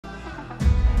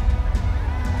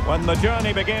When the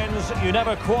journey begins, you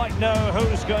never quite know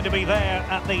who's going to be there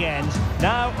at the end.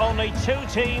 Now only two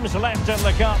teams left in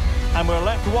the cup, and we're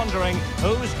left wondering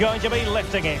who's going to be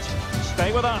lifting it.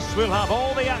 Stay with us, we'll have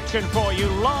all the action for you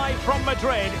live from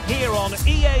Madrid here on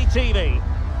EA TV.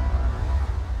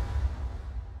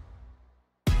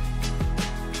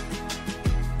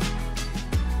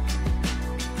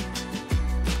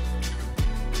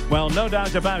 Well, no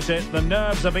doubt about it, the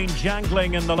nerves have been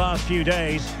jangling in the last few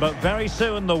days, but very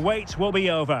soon the wait will be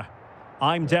over.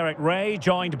 I'm Derek Ray,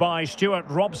 joined by Stuart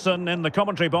Robson in the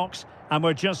commentary box, and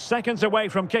we're just seconds away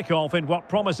from kickoff in what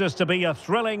promises to be a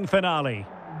thrilling finale.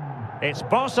 It's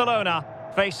Barcelona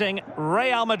facing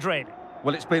Real Madrid.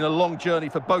 Well, it's been a long journey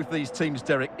for both these teams,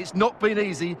 Derek. It's not been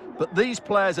easy, but these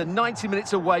players are 90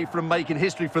 minutes away from making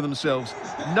history for themselves.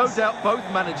 No doubt both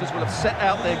managers will have set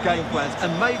out their game plans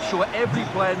and made sure every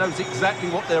player knows exactly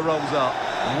what their roles are.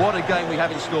 What a game we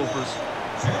have in store for us.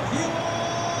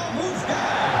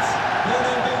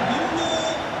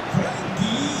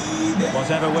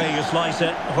 Whatever way you slice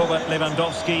it, Robert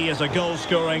Lewandowski is a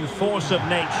goal-scoring force of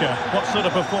nature. What sort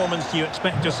of performance do you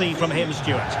expect to see from him,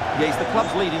 Stuart? Yeah, he's the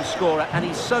club's leading scorer, and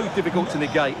he's so difficult to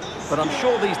negate. But I'm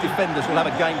sure these defenders will have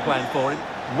a game plan for him.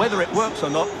 Whether it works or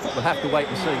not, we'll have to wait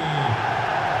and see.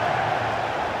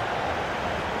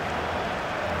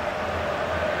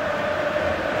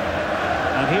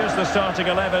 Here's the starting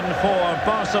 11 for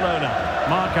Barcelona.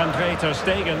 Marc-Andre ter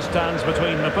Stegen stands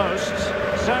between the posts.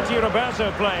 Sergio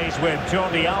Roberto plays with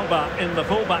Jordi Alba in the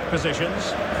fullback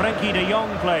positions. Frenkie de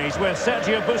Jong plays with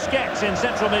Sergio Busquets in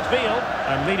central midfield.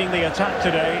 And leading the attack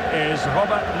today is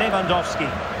Robert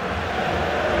Lewandowski.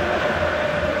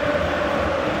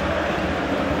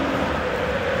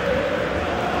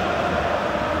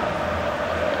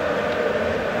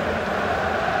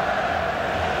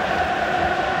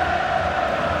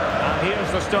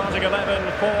 The starting 11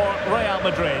 for Real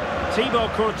Madrid.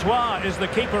 Thibaut Courtois is the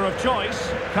keeper of choice.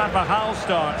 Carvajal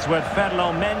starts with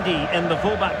Ferland Mendy in the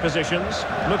fullback positions.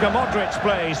 Luka Modric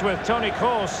plays with Toni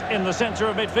Kroos in the centre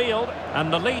of midfield.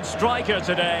 And the lead striker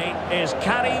today is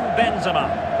Karim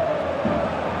Benzema.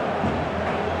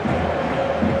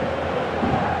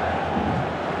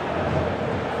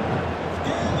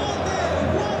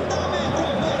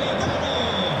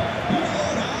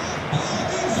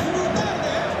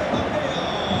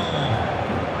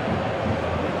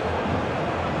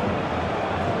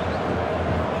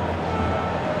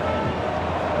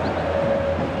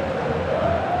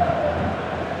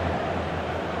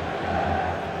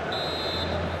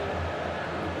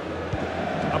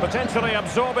 Potentially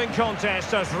absorbing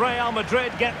contest as Real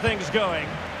Madrid get things going.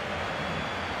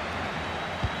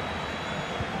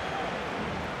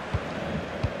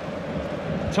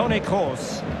 Toni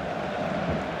Kroos.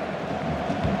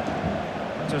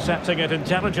 Intercepting it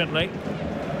intelligently.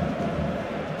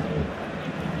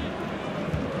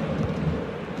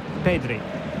 Pedri.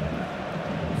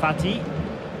 Fati.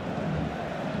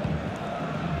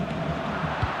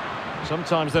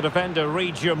 Sometimes the defender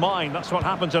reads your mind. That's what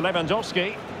happened to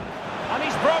Lewandowski. And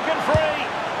he's broken free.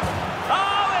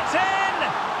 Oh, it's in!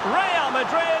 Real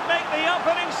Madrid make the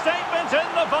opening statement in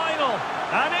the final.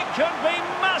 And it could be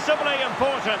massively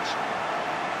important.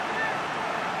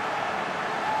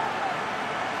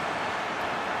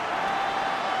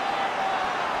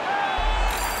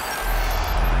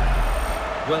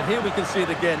 Well, here we can see it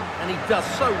again, and he does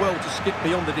so well to skip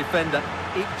beyond the defender.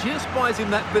 It just buys him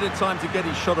that bit of time to get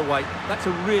his shot away. That's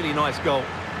a really nice goal.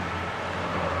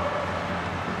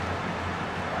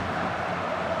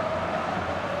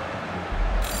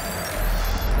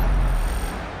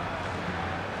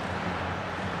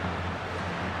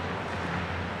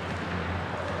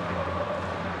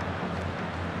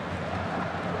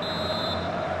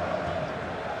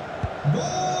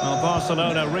 Well,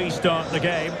 Barcelona restart the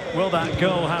game. Will that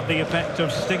goal have the effect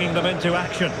of stinging them into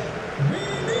action?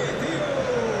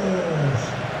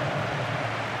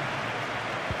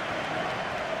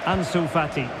 Ansu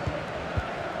Fati.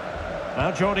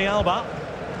 Now Jordi Alba.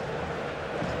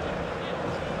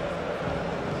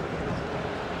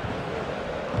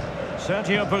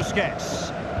 Sergio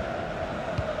Busquets.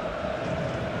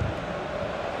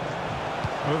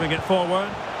 Moving it forward.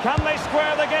 Can they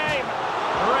square the game?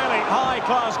 Really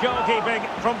high-class goalkeeping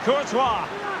from Courtois.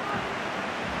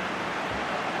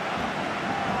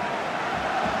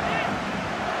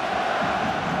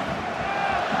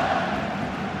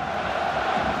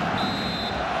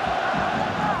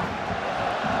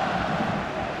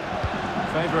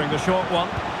 Favouring the short one.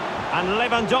 And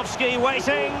Lewandowski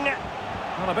waiting.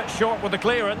 Well, a bit short with the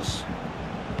clearance.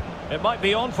 It might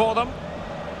be on for them.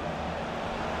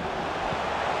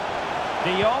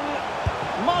 De Jong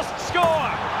must score.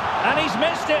 And he's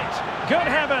missed it. Good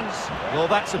heavens. Well,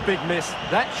 that's a big miss.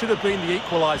 That should have been the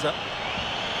equaliser.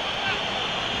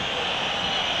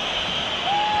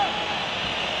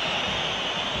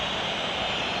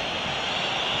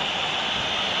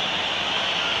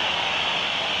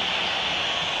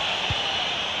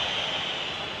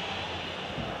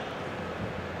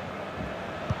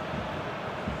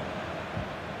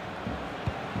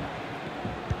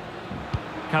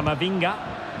 Camavinga.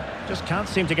 Just can't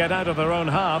seem to get out of their own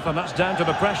half, and that's down to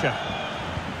the pressure.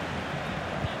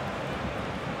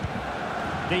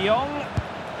 De Jong.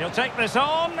 He'll take this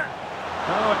on.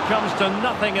 Oh, it comes to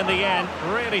nothing in the end.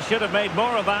 Really should have made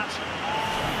more of that.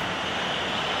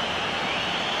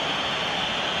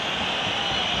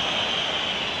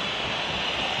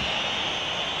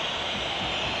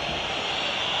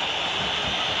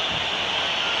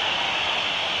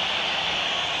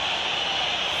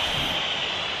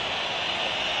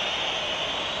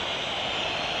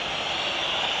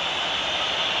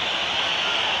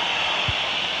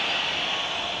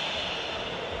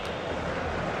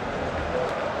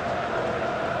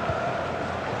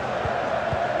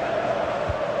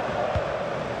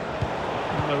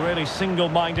 A really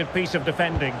single-minded piece of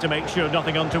defending to make sure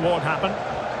nothing untoward happened.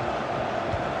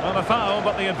 Not a foul,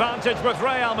 but the advantage with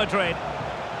Real Madrid.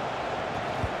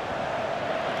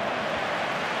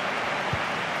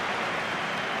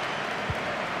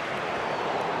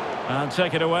 And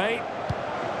take it away.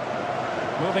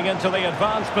 Moving into the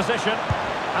advanced position.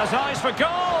 Has eyes for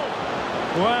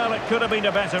goal! Well, it could have been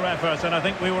a better effort, and I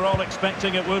think we were all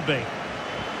expecting it would be.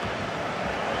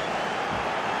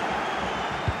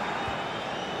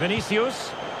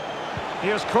 Vinicius.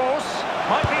 Here's Kroos.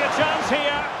 Might be a chance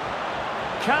here.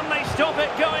 Can they stop it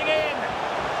going in?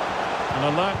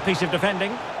 An alert piece of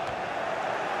defending.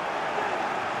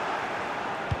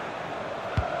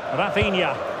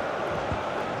 Rafinha.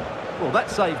 Well, that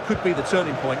save could be the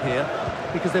turning point here,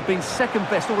 because they've been second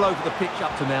best all over the pitch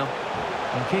up to now.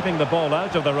 And keeping the ball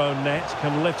out of their own net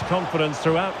can lift confidence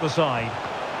throughout the side.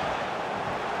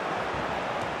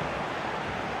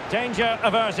 Danger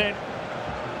averted.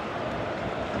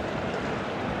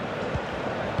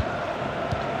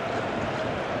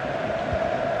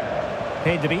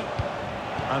 Pedri.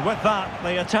 And with that,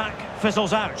 the attack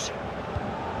fizzles out.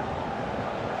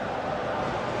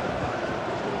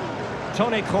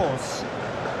 Toni Kroos.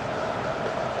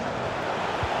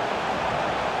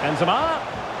 Benzema.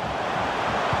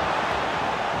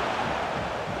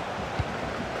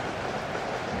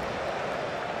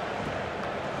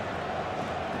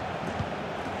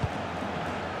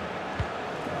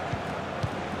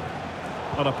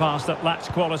 Not a pass that lacks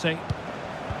quality.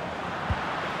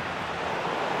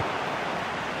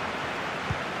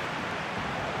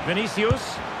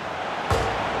 Vinicius.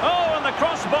 Oh, and the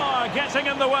crossbar getting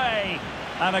in the way.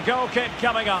 And a goal kick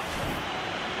coming up.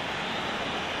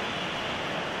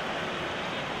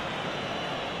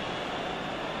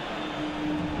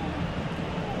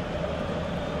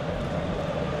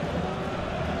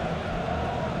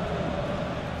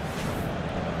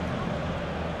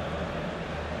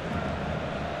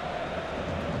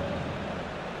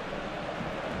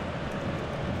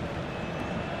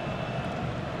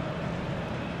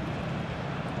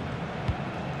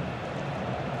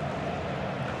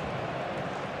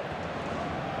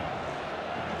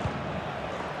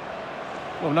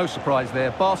 Well, no surprise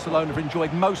there. Barcelona have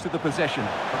enjoyed most of the possession,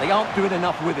 but they aren't doing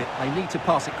enough with it. They need to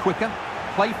pass it quicker,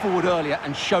 play forward earlier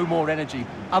and show more energy.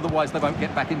 Otherwise, they won't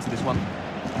get back into this one.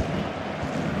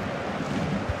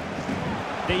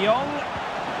 De Jong.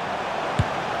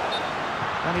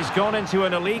 And he's gone into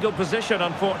an illegal position,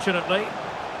 unfortunately.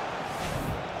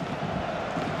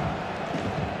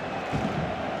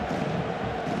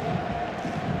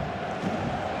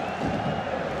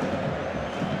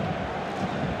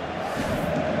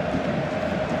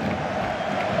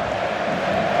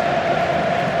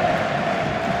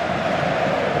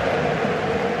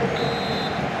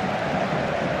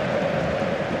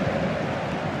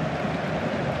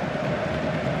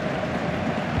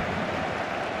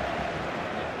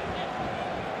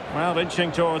 Well,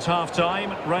 inching towards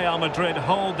half-time, Real Madrid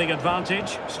hold the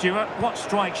advantage. Stuart, what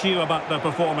strikes you about their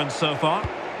performance so far?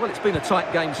 Well, it's been a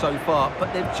tight game so far,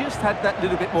 but they've just had that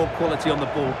little bit more quality on the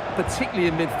ball, particularly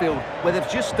in midfield, where they've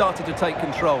just started to take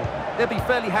control. They'll be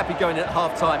fairly happy going in at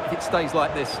half-time if it stays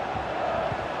like this.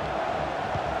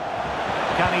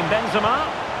 Karim Benzema.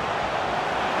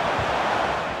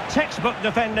 Textbook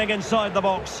defending inside the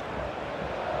box.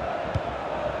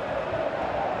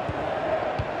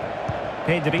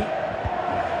 Pedri.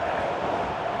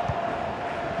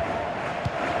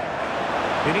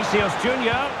 Vinicius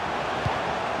Junior.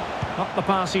 Not the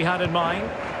pass he had in mind.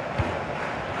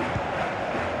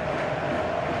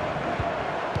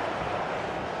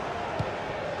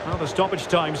 Well, the stoppage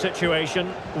time situation,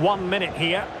 1 minute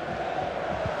here.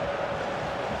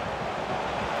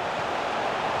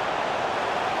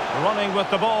 Running with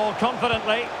the ball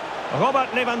confidently. Robert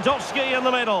Lewandowski in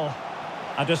the middle.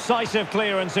 A decisive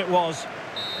clearance it was.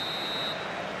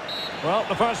 Well,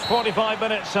 the first 45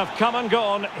 minutes have come and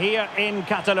gone here in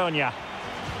Catalonia.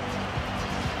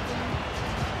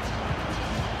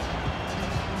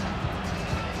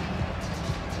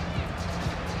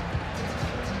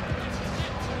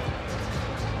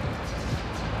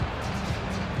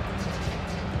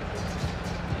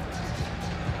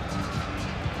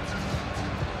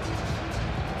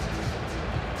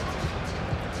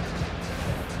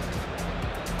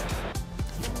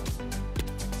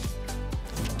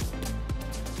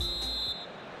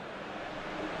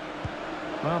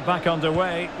 Well, back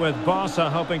underway with Barca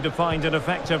hoping to find an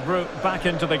effective route back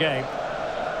into the game.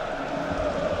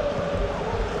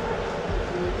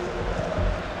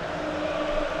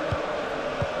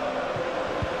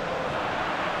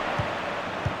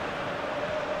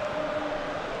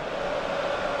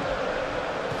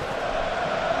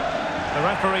 The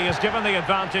referee has given the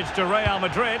advantage to Real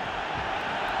Madrid.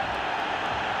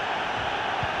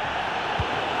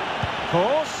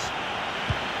 Course.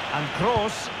 And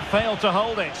Kroos failed to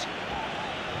hold it.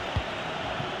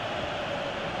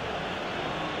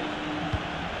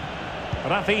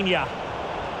 Rafinha.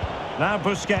 Now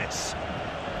Busquets.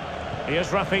 Here's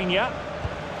Rafinha.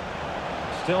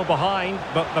 Still behind,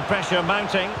 but the pressure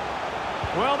mounting.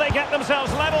 Will they get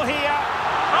themselves level here?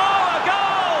 Oh, a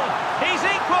goal! He's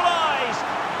equalised!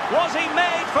 Was he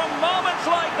made for moments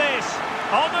like this?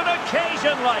 On an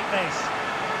occasion like this?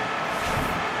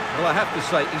 Well, I have to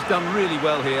say, he's done really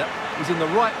well here. He's in the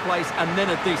right place and then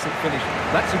a decent finish.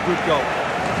 That's a good goal.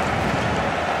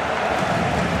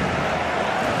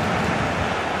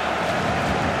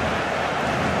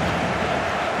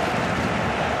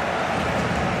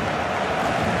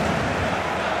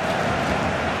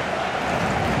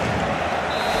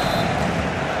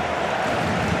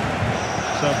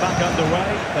 So back underway.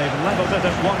 They've levelled it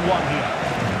at 1-1 here.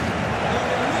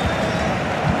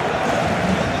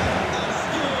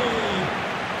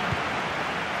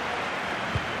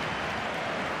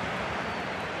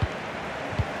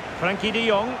 Frankie de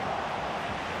Jong.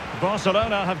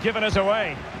 Barcelona have given us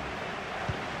away.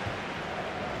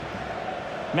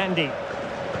 Mendy.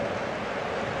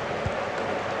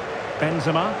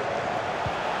 Benzema.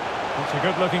 It's a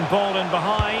good-looking ball in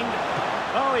behind.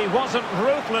 Oh, he wasn't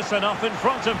ruthless enough in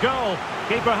front of goal.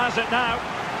 Keeper has it now.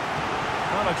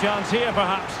 Well, a chance here,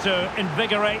 perhaps, to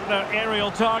invigorate their aerial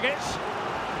targets.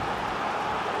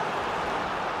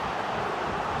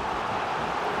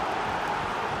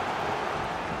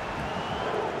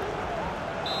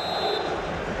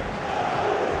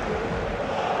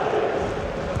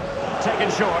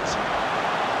 Taken short.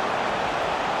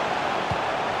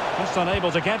 Just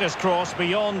unable to get his cross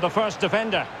beyond the first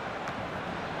defender.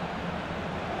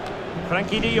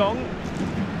 Frankie de Jong.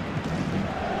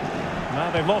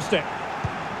 Now they've lost it.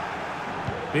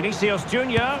 Vinicius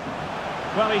Junior.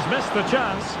 Well, he's missed the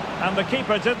chance, and the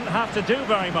keeper didn't have to do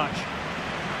very much.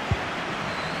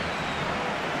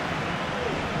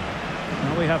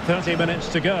 Well, we have 30 minutes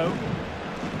to go.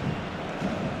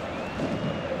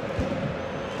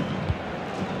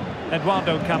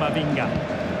 Eduardo Camavinga.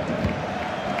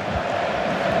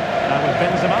 Now with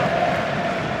Benzema.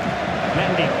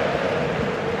 Mendy.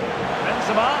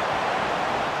 Benzema.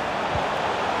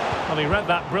 Well, he read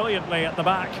that brilliantly at the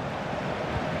back.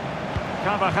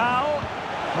 Carvajal.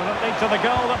 Will it lead to the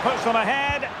goal that puts them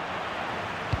ahead?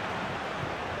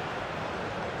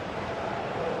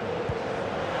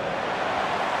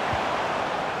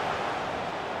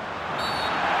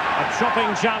 A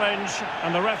chopping challenge,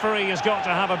 and the referee has got to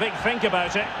have a big think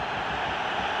about it.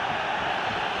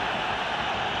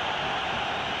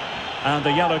 And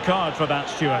the yellow card for that,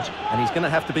 Stuart. And he's going to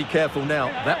have to be careful now.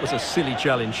 That was a silly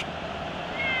challenge.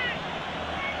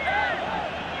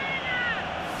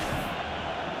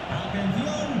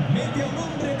 Atención, mete a un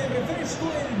hombre de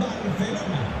refresco en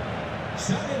Barcelona.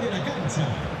 Sale de la cancha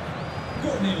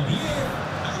con el 10,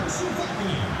 Ansu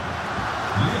Fati.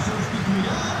 Le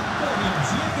sustituirá con el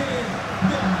 7,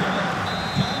 Dembélé.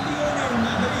 Cambio en el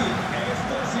Madrid.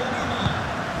 Esto se anima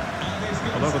a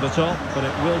descansar. All over the top, but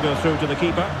it will go through to the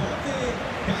keeper.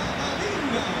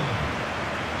 Camavinga.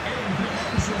 Entra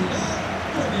en su lugar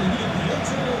con el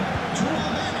 18,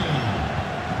 Tchouaméni.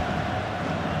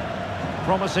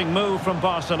 Promising move from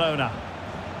Barcelona.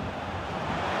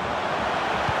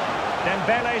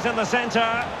 Dembele's in the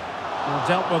centre. Well,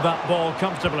 dealt with that ball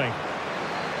comfortably.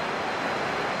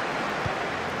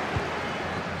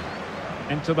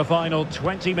 Into the final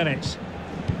 20 minutes.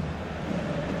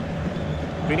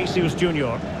 Vinicius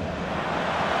Junior.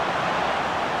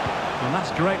 And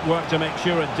that's great work to make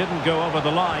sure it didn't go over the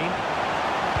line.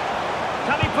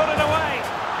 Can he put it away?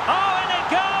 Oh, and it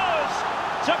goes!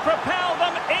 To propel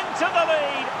them into the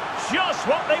lead. Just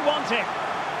what they wanted.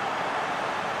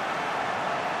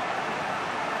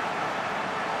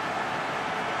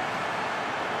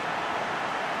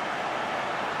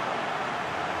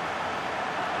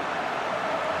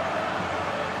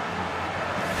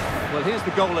 Well, here's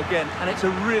the goal again, and it's a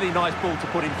really nice ball to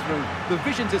put him through. The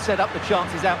vision to set up the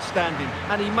chance is outstanding,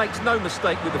 and he makes no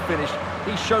mistake with the finish.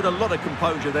 He showed a lot of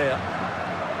composure there.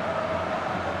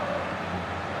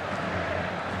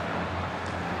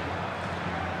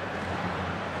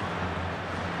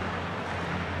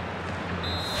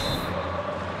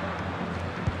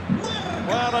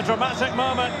 Well, a dramatic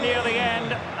moment near the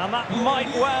end, and that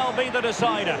might well be the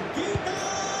decider.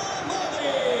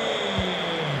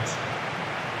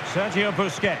 Sergio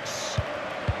Busquets.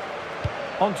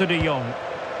 On to De Jong.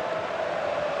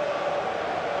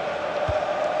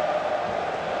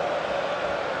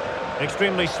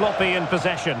 Extremely sloppy in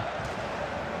possession.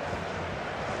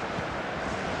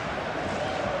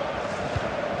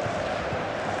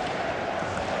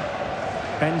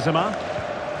 Benzema.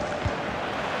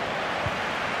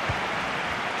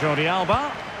 Jordi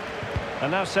Alba.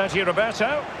 And now Sergio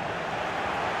Roberto.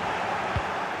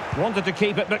 Wanted to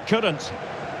keep it but couldn't.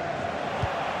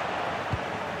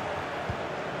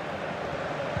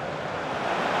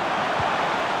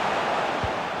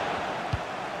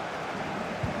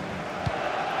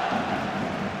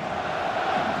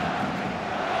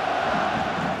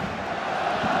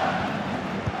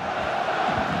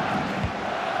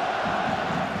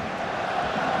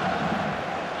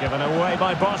 Given away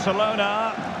by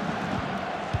Barcelona.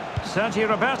 Sergio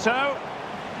Roberto.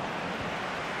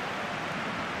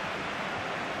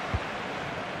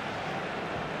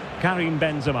 Karim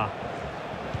Benzema.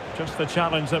 Just the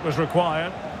challenge that was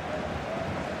required.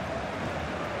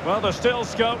 Well, there's still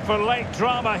scope for late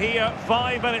drama here.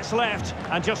 5 minutes left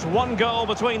and just one goal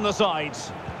between the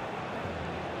sides.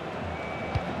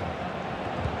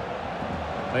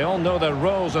 They all know their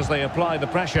roles as they apply the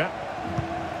pressure.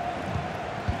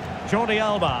 Jordi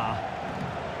Alba.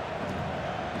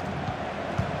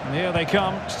 And here they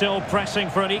come, still pressing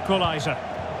for an equaliser.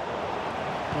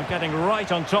 We're getting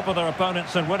right on top of their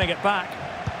opponents and winning it back.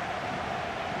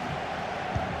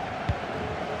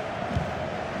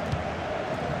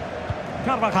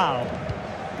 Carvajal.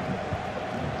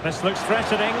 This looks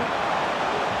threatening.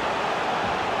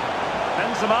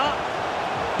 Benzema.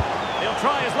 He'll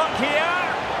try his luck here.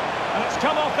 And it's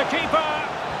come off the keeper.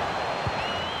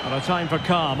 And a time for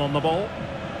calm on the ball.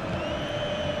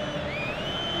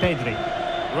 Pedri.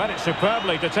 Read it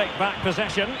superbly to take back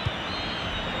possession.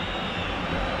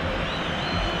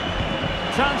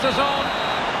 Chances on.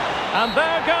 And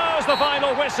there goes the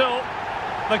final whistle.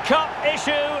 The cup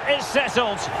issue is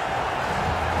settled.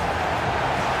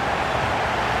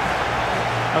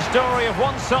 A story of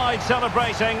one side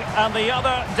celebrating and the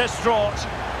other distraught.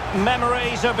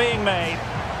 Memories are being made.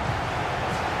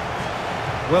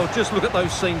 Well, just look at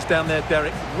those scenes down there,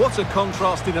 Derek. What a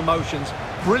contrast in emotions.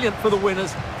 Brilliant for the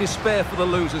winners, despair for the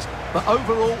losers. But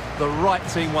overall, the right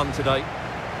team won today.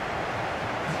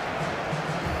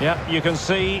 Yeah, you can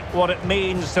see what it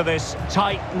means to this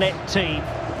tight-knit team.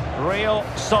 Real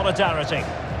solidarity.